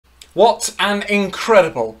What an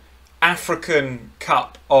incredible African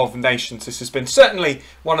Cup of Nations this has been. Certainly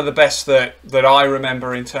one of the best that I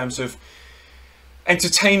remember in terms of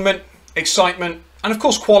entertainment, excitement, and of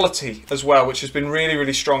course quality as well, which has been really,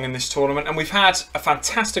 really strong in this tournament. And we've had a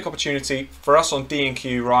fantastic opportunity for us on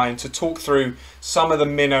DNQ, Ryan, to talk through some of the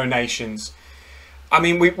minnow nations. I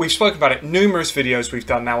mean, we've spoken about it, numerous videos we've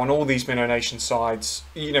done now on all these minnow nation sides,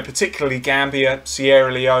 you know, particularly Gambia,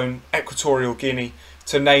 Sierra Leone, Equatorial Guinea,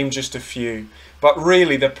 to name just a few. But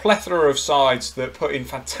really, the plethora of sides that put in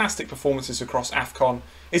fantastic performances across AFCON.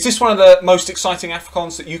 Is this one of the most exciting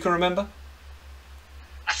AFCONs that you can remember?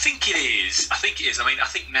 I think it is. I think it is. I mean, I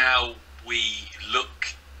think now we look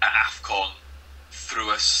at AFCON through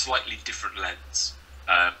a slightly different lens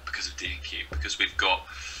because of DNQ, because we've got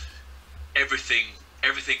everything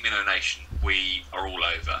Minnow Nation we are all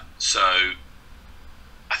over. So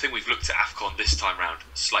I think we've looked at AFCON this time round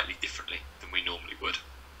slightly differently than we normally would.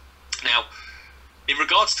 Now, in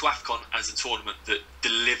regards to AFCON as a tournament that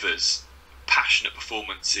delivers passionate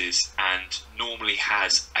performances and normally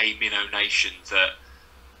has a Minnow Nation that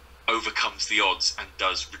overcomes the odds and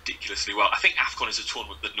does ridiculously well, I think AFCON is a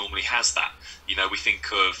tournament that normally has that. You know, we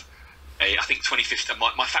think of I think 2015,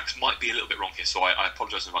 my facts might be a little bit wrong here, so I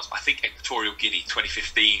apologise in advance. I think Equatorial Guinea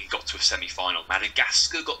 2015 got to a semi-final.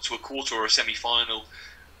 Madagascar got to a quarter or a semi-final.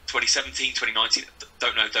 2017, 2019,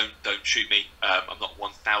 don't know, don't shoot me. I'm not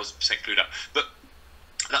 1000% clued up. But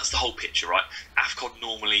that's the whole picture, right? AFCON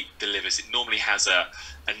normally delivers. It normally has a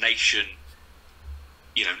nation,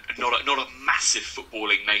 you know, not a massive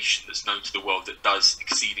footballing nation that's known to the world that does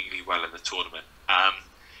exceedingly well in the tournament.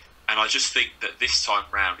 And I just think that this time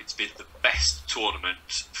round, it's been the best tournament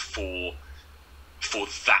for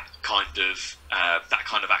that kind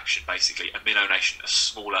of action. Basically, a minnow nation, a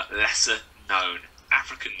smaller, lesser known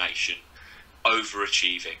African nation,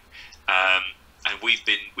 overachieving, and we've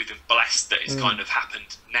been blessed that it's kind of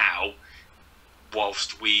happened now,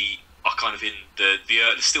 whilst we are kind of in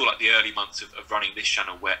still like the early months of running this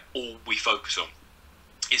channel, where all we focus on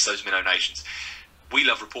is those minnow nations. We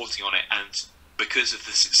love reporting on it, and because of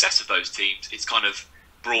the success of those teams, it's kind of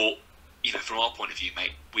brought, you know, from our point of view,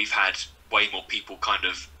 mate, we've had way more people kind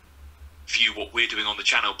of view what we're doing on the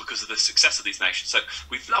channel because of the success of these nations. So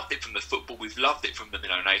we've loved it from the football, we've loved it from the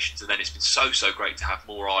minnow nations, and then it's been so great to have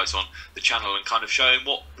more eyes on the channel and kind of showing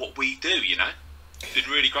what we do, you know. It's been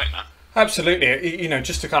really great, man. Absolutely. You know,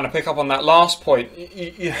 just to kind of pick up on that last point,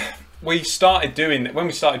 we started doing when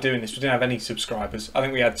we started doing this, we didn't have any subscribers. I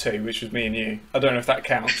think we had 2, which was me and you. I don't know if that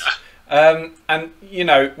counts. And you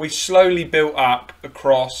know, we slowly built up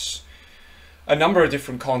across a number of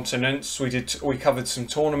different continents. We covered some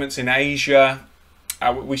tournaments in Asia.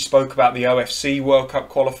 We spoke about the OFC World Cup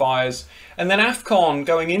qualifiers, and then AFCON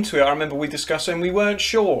going into it. I remember we discussed, and we weren't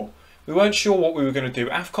sure. We weren't sure what we were going to do.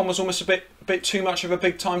 AFCON was almost a bit too much of a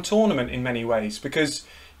big time tournament in many ways, because,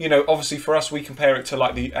 you know, obviously for us, we compare it to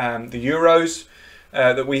like the Euros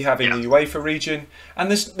that we have in the UEFA region, and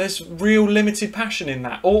there's real limited passion in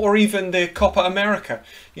that, or even the Copa America,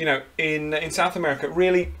 you know, in South America,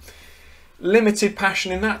 really limited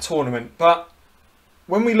passion in that tournament. But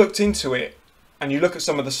when we looked into it, and you look at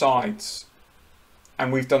some of the sides,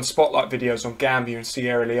 and we've done spotlight videos on Gambia and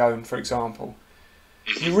Sierra Leone, for example,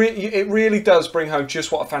 it really does bring home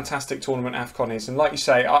just what a fantastic tournament AFCON is. And like you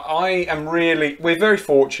say, we're very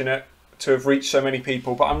fortunate to have reached so many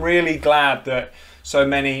people, but I'm really glad that so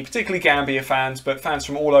many, particularly Gambia fans, but fans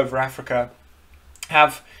from all over Africa,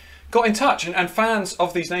 have got in touch, and fans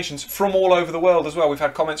of these nations from all over the world as well. We've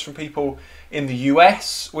had comments from people in the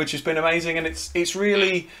US, which has been amazing, and it's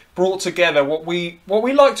really brought together what we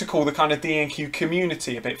like to call the kind of DNQ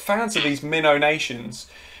community a bit, fans of these minnow nations.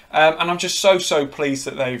 And I'm just so pleased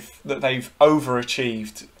that they've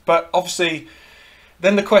overachieved. But obviously,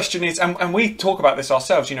 then the question is, and we talk about this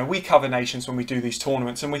ourselves, you know, we cover nations when we do these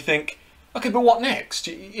tournaments, and we think, okay, but what next?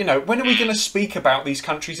 You know, when are we going to speak about these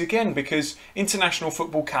countries again? Because international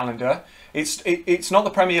football calendar, it's not the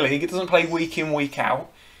Premier League. It doesn't play week in, week out.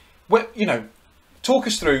 Well, you know, talk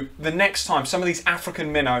us through the next time some of these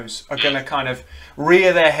African minnows are going to kind of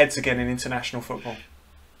rear their heads again in international football.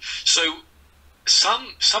 So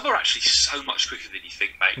some are actually so much quicker than you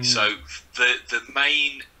think, mate. So the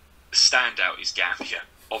main standout is Gambia.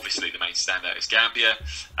 Obviously, the main standout is Gambia.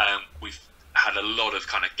 We've had a lot of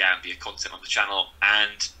kind of Gambia content on the channel,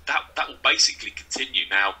 and that will basically continue.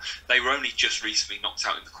 Now, they were only just recently knocked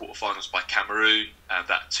out in the quarterfinals by Cameroon,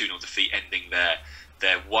 that 2-0 defeat ending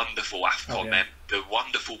their wonderful AFCON, the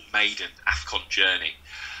wonderful maiden AFCON journey.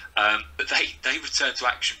 But they returned to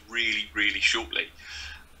action really shortly,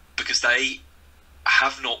 because they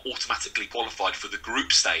have not automatically qualified for the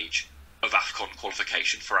group stage of AFCON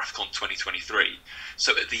qualification for AFCON 2023.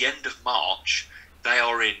 So at the end of March, they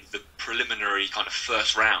are in the preliminary kind of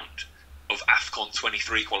first round of AFCON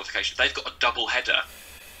 23 qualification. They've got a double header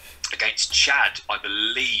against Chad, I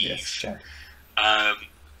believe, Yes, Chad.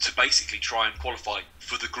 to basically try and qualify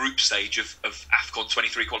for the group stage of AFCON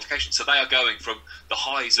 23 qualification. So they are going from the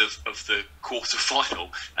highs of the quarter final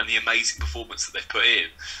and the amazing performance that they've put in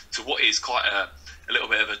to what is quite a little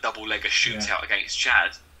bit of a double-legger shootout against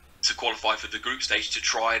Chad to qualify for the group stage to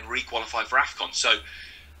try and re-qualify for AFCON. So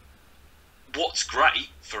what's great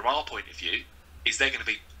from our point of view is they're going to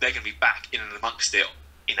be back in and amongst it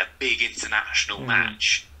in a big international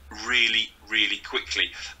match really, really quickly,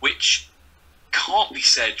 which can't be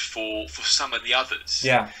said for some of the others.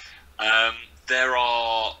 Yeah.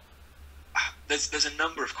 There's a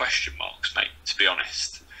number of question marks, mate, to be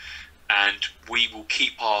honest, and we will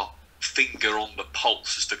keep our finger on the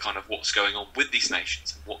pulse as to kind of what's going on with these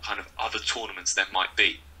nations and what kind of other tournaments there might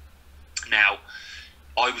be. Now,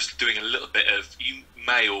 I was doing a little bit of, you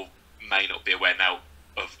may or may not be aware now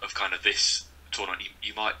of kind of this tournament.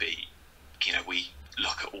 You might be, we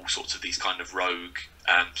look at all sorts of these kind of rogue,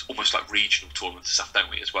 almost like regional tournaments and stuff, don't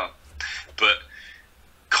we, as well? But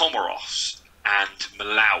Comoros and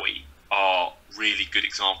Malawi are really good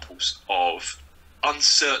examples of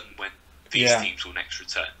uncertain when these teams will next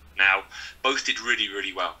return. Now, both did really,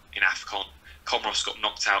 really well in AFCON. Comoros got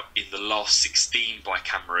knocked out in the last 16 by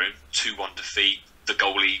Cameroon, 2-1 defeat. The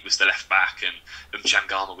goalie was the left back, and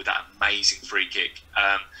Changama with that amazing free kick.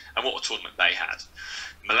 And what a tournament they had.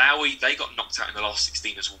 Malawi, they got knocked out in the last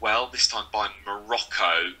 16 as well, this time by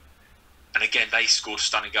Morocco. And again, they scored a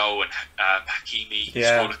stunning goal, and Hakimi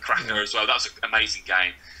scored a cracker as well. That was an amazing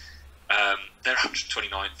game. They're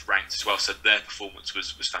 129th ranked as well, so their performance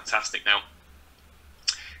was fantastic. Now,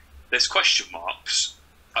 there's question marks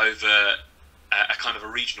over a kind of a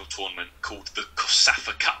regional tournament called the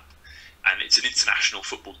COSAFA Cup, and it's an international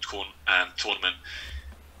football tournament,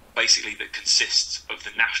 basically, that consists of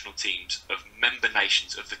the national teams of member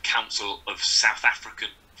nations of the Council of South African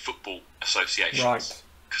Football Associations. Right.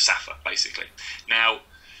 COSAFA, basically. Now,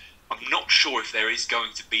 I'm not sure if there is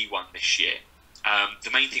going to be one this year.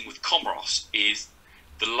 The main thing with Comoros is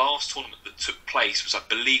the last tournament that took place was, I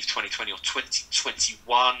believe, 2020 or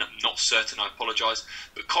 2021. I'm not certain, I apologise.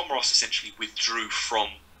 But Comoros essentially withdrew from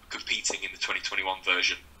competing in the 2021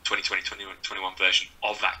 version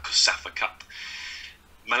of that COSAFA Cup.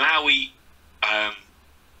 Malawi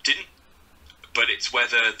didn't, but it's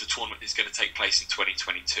whether the tournament is going to take place in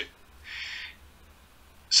 2022.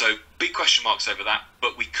 So big question marks over that,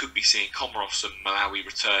 but we could be seeing Comoros and Malawi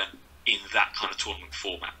return in that kind of tournament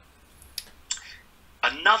format.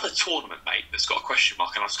 Another tournament, mate, that's got a question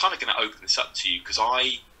mark, and I was kind of going to open this up to you because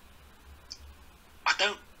I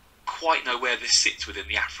don't quite know where this sits within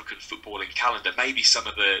the African footballing calendar. Maybe some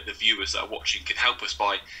of the viewers that are watching can help us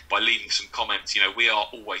by leaving some comments. We are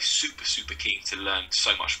always super, super keen to learn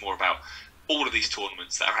so much more about all of these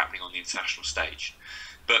tournaments that are happening on the international stage.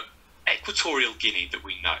 But Equatorial Guinea, that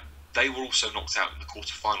we know, they were also knocked out in the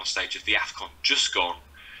quarter-final stage of the AFCON, just gone,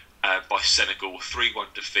 by Senegal,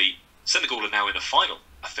 3-1 defeat. Senegal are now in the final,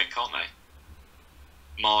 I think, aren't they?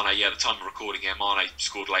 Mane, at the time of recording here, Mane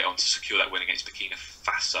scored late on to secure that win against Burkina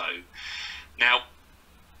Faso. Now,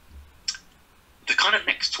 the kind of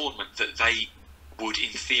next tournament that they would, in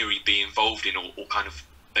theory, be involved in, or kind of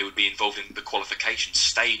they would be involved in the qualification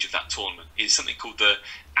stage of that tournament, is something called the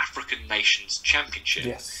African Nations Championship,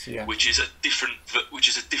 which is a different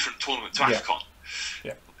tournament to AFCON.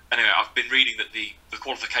 Yeah. Anyway, I've been reading that the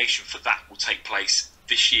qualification for that will take place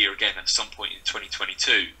this year again at some point in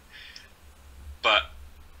 2022, but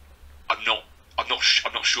I'm not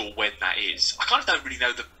sure when that is. I kind of don't really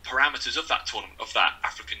know the parameters of that tournament, of that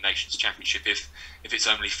African Nations Championship. If it's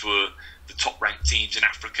only for the top ranked teams in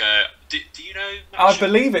Africa, do you know? I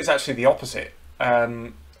believe it's actually the opposite.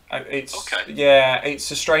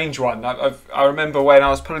 It's a strange one. I remember when I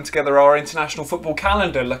was putting together our international football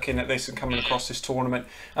calendar, looking at this and coming across this tournament,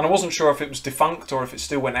 and I wasn't sure if it was defunct or if it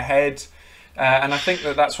still went ahead. And I think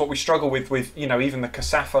that's what we struggle with even the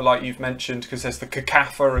COSAFA, like you've mentioned, because there's the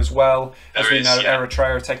COCAFA as well, as we know,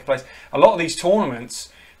 Eritrea are taking place. A lot of these tournaments,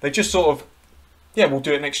 they just sort of, we'll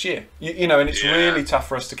do it next year, and it's really tough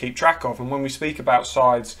for us to keep track of. And when we speak about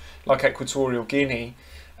sides like Equatorial Guinea,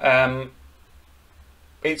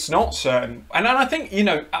 it's not certain. And I think,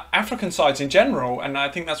 African sides in general, and I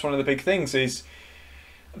think that's one of the big things, is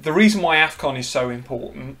the reason why AFCON is so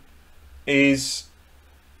important is,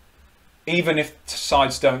 even if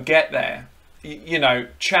sides don't get there,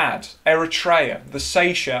 Chad, Eritrea, the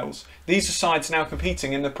Seychelles, these are sides now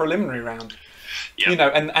competing in the preliminary round. You know,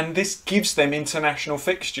 and this gives them international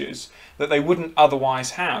fixtures that they wouldn't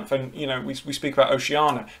otherwise have. And you know, we speak about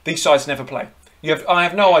Oceania. These sides never play. I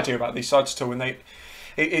have no idea about these sides at all, and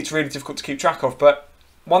it's really difficult to keep track of. But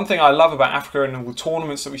one thing I love about Africa and all the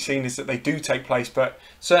tournaments that we've seen is that they do take place. But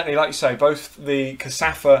certainly, like you say, both the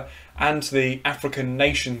CASAFA and the African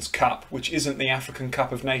Nations Cup, which isn't the African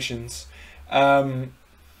Cup of Nations,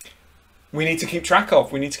 we need to keep track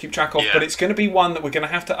of. But it's going to be one that we're going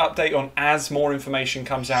to have to update on as more information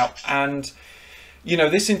comes out. And you know,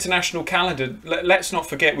 this international calendar, let's not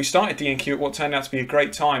forget, we started DNQ at what turned out to be a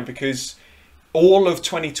great time, because all of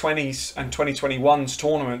 2020's and 2021's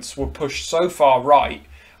tournaments were pushed so far right.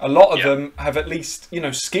 A lot of them have at least, you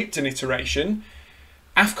know, skipped an iteration.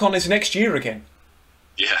 AFCON is next year again.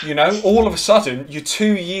 Yeah. You know, all of a sudden, your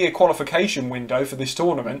 2-year qualification window for this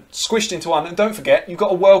tournament squished into one. And don't forget, you've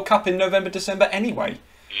got a World Cup in November, December anyway.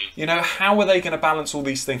 You know, how are they going to balance all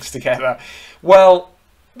these things together? Well,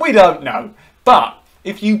 we don't know. But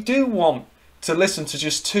if you do want to listen to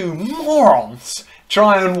just two morons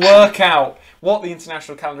try and work out what the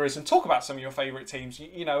international calendar is and talk about some of your favourite teams,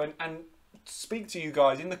 you know, and speak to you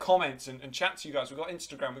guys in the comments and chat to you guys. We've got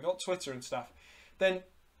Instagram, we've got Twitter and stuff. Then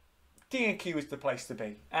DNQ is the place to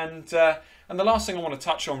be. And the last thing I want to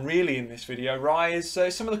touch on really in this video, Rye, is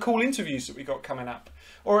some of the cool interviews that we got coming up.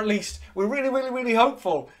 Or at least we're really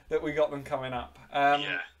hopeful that we got them coming up.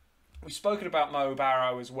 We've spoken about Mo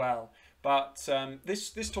Barrow as well. But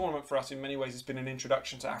this tournament for us in many ways has been an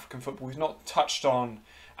introduction to African football. We've not touched on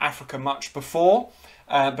Africa much before,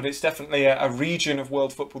 but it's definitely a region of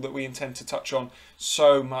world football that we intend to touch on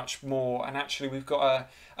so much more. And actually we've got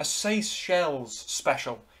a Seychelles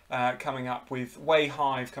special coming up with Way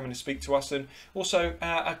Hive coming to speak to us, and also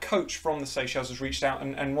a coach from the Seychelles has reached out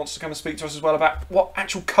and wants to come and speak to us as well about what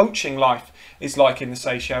actual coaching life is like in the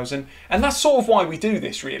Seychelles. And that's sort of why we do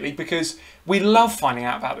this, really, because we love finding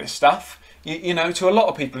out about this stuff. You know, to a lot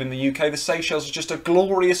of people in the UK, the Seychelles is just a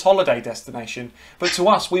glorious holiday destination. But to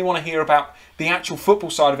us, we want to hear about the actual football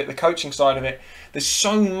side of it, the coaching side of it. There's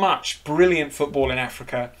so much brilliant football in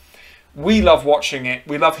Africa. We love watching it.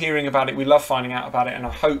 We love hearing about it. We love finding out about it. And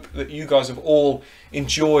I hope that you guys have all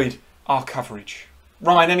enjoyed our coverage.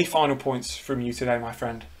 Ryan, any final points from you today, my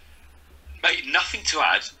friend? Mate, nothing to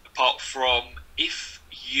add apart from if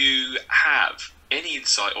you have any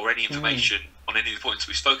insight or any information on any of the points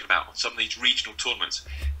we've spoken about on some of these regional tournaments,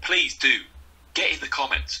 please do get in the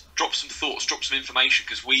comments, drop some thoughts, drop some information,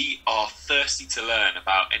 because we are thirsty to learn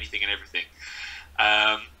about anything and everything.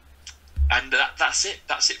 And that's it.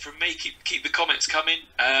 That's it from me. Keep the comments coming.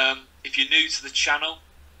 If you're new to the channel,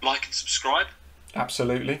 like and subscribe.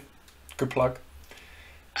 Absolutely. Good plug.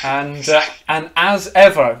 And as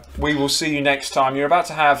ever, we will see you next time. You're about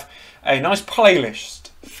to have a nice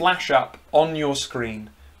playlist flash up on your screen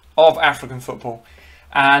of African football.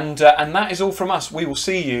 And that is all from us. We will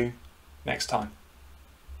see you next time.